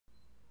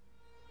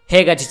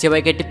Hey guys, it's your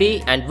boy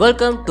KTP and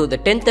welcome to the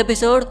 10th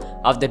episode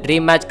of the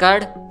Dream Match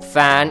Card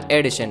Fan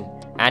Edition,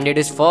 and it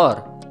is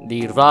for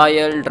the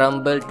Royal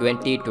Rumble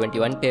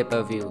 2021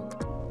 pay-per-view.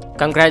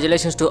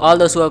 Congratulations to all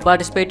those who have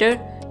participated.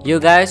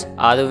 You guys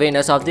are the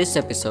winners of this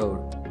episode.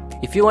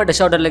 If you want a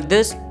shout out like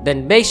this,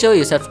 then make sure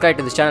you subscribe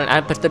to this channel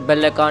and press the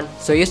bell icon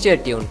so you stay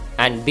tuned.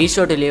 And be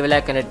sure to leave a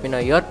like and let me know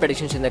your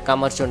predictions in the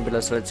comments down below.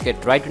 So let's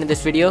get right into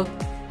this video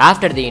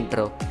after the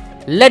intro.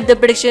 Let the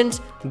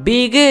predictions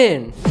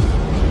begin!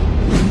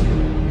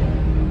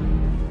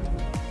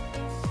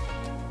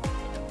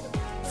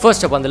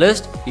 First up on the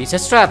list is a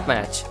strap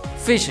match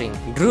featuring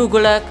Drew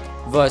Gulak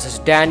vs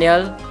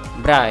Daniel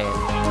Bryan.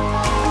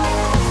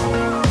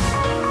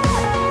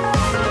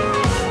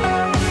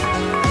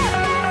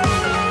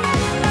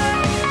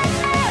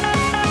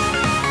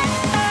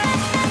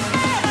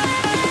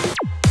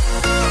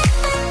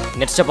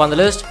 Next up on the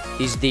list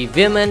is the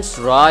Women's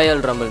Royal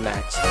Rumble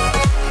match.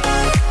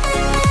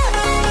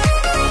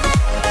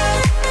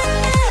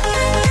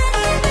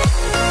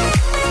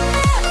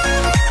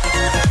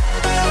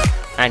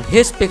 And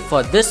his pick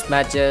for this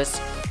match is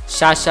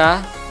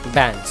Sasha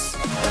Banks.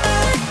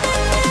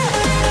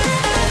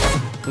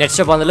 Next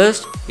up on the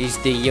list is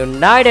the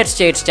United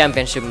States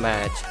Championship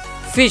match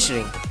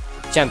featuring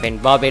champion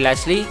Bobby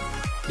Lashley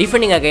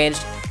defending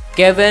against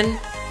Kevin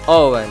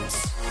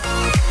Owens.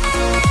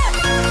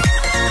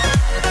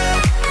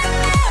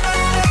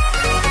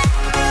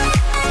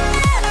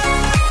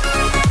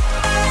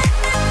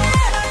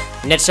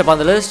 Next up on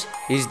the list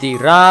is the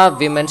Raw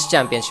Women's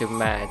Championship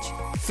match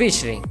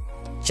featuring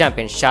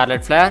champion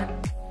Charlotte Flair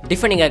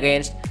defending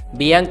against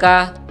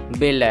Bianca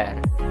Belair.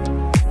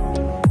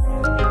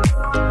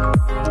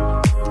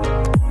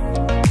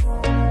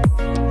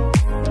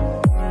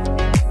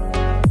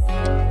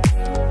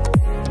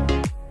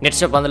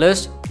 Next up on the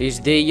list is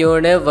the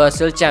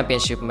Universal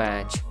Championship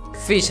match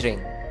featuring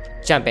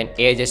champion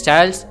AJ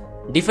Styles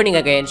defending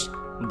against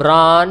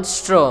Braun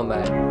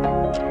Strowman.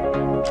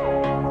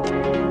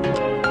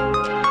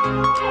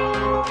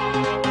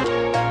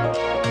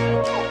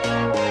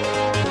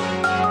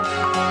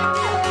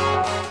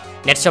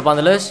 Next up on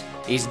the list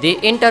is the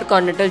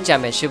Intercontinental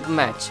Championship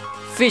match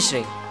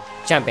featuring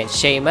champion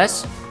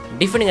Sheamus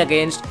defending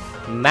against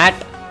Matt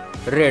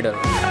Riddle.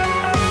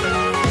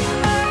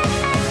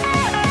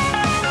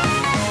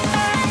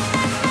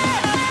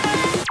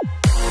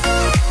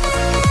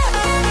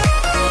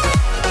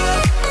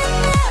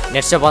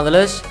 Next up on the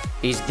list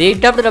is the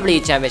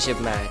WWE Championship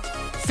match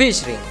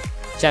featuring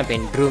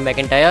champion Drew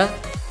McIntyre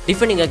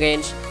defending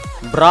against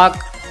Brock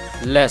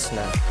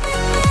Lesnar.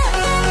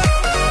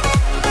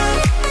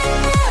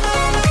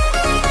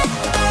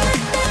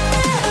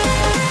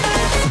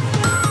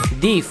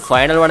 The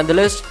final one on the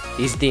list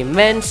is the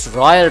Men's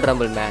Royal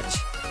Rumble match.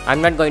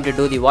 I'm not going to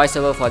do the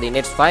voiceover for the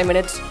next 5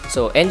 minutes,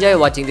 so enjoy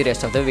watching the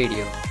rest of the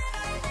video.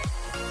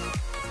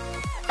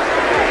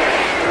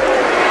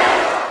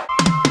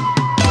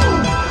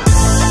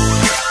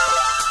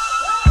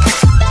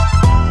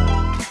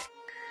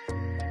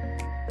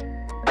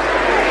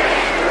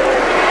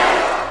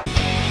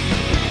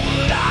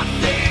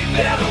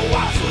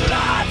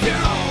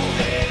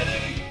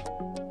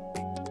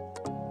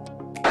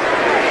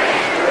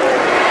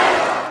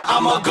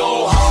 I'ma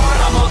go hard,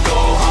 I'ma go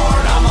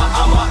hard,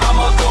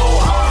 I'ma go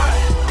hard.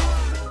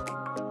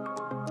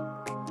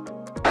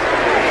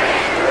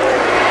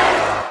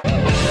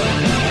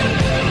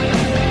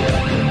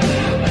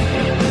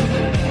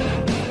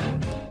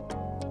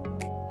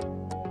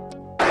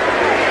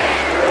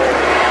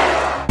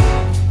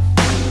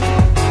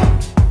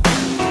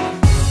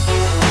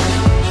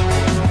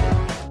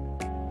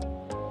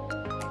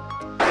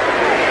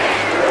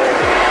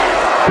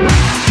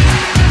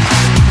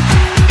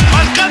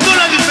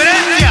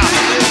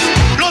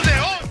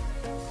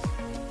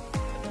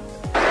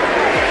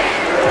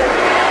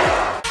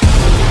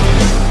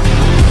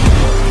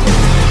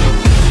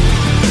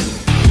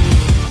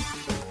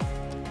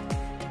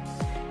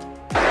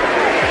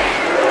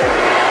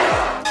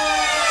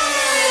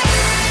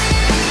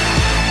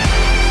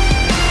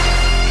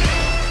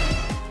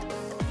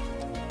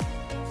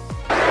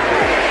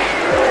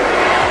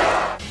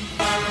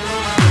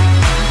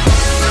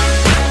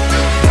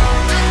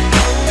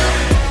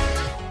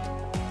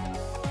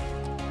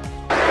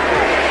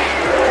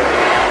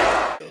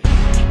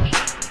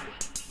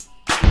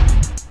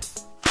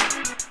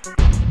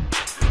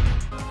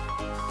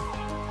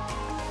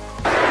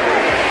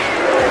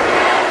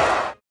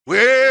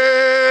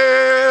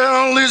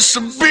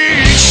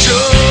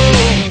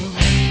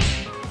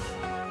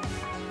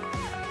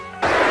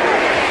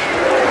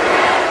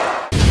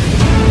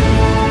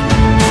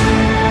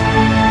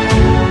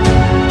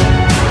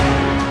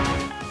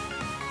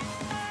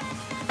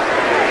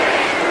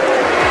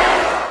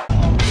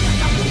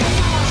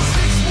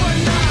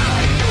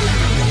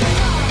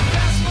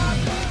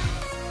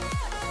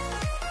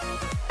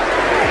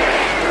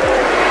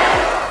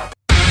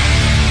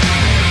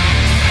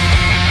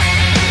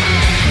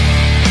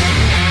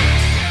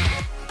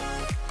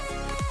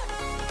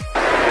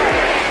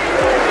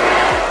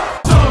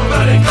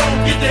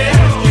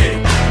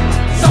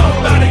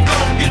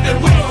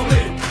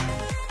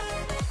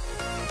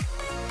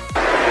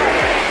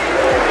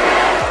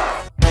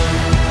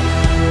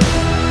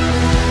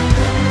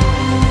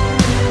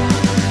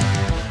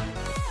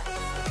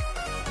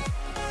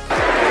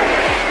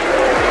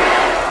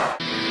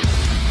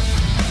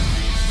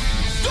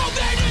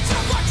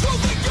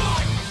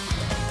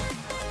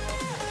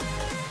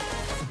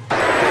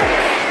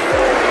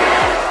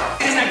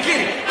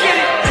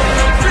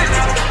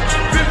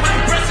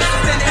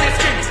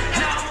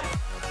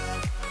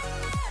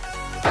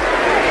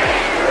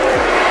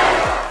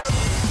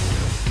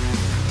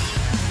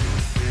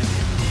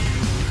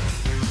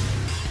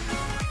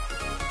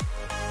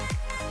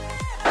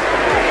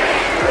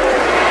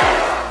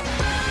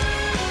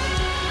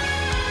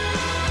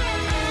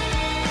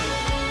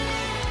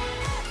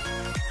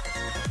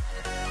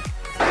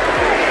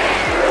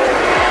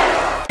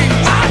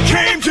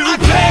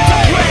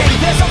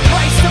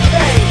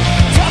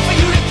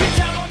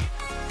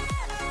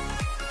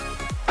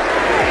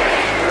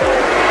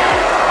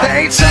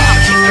 They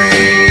talk to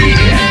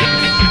me.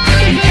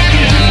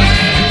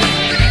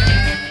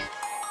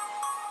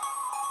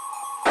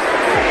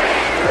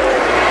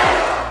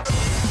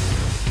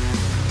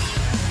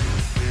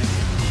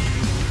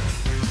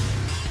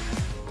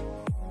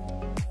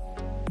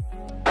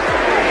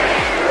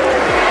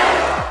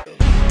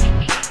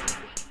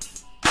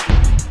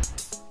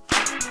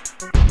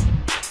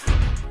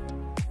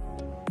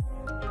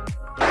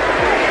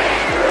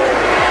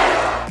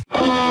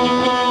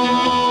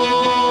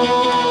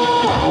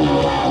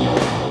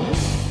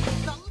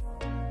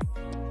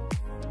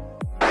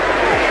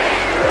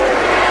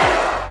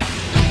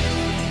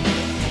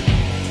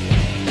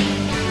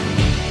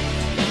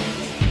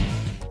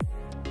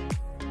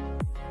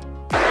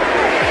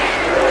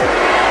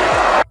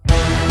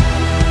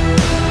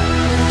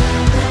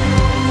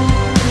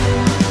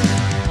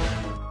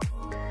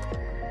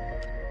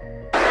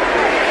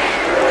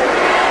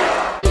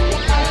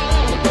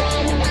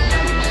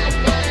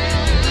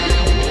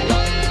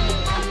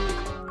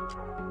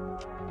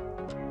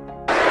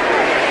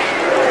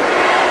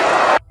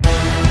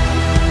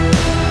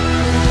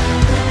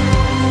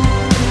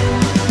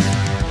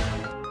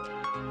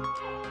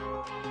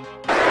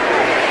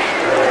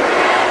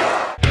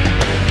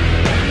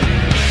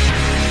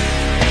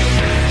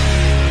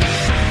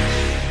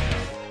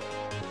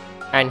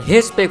 And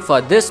his pick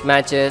for this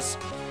match is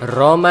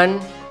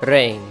Roman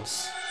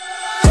Reigns.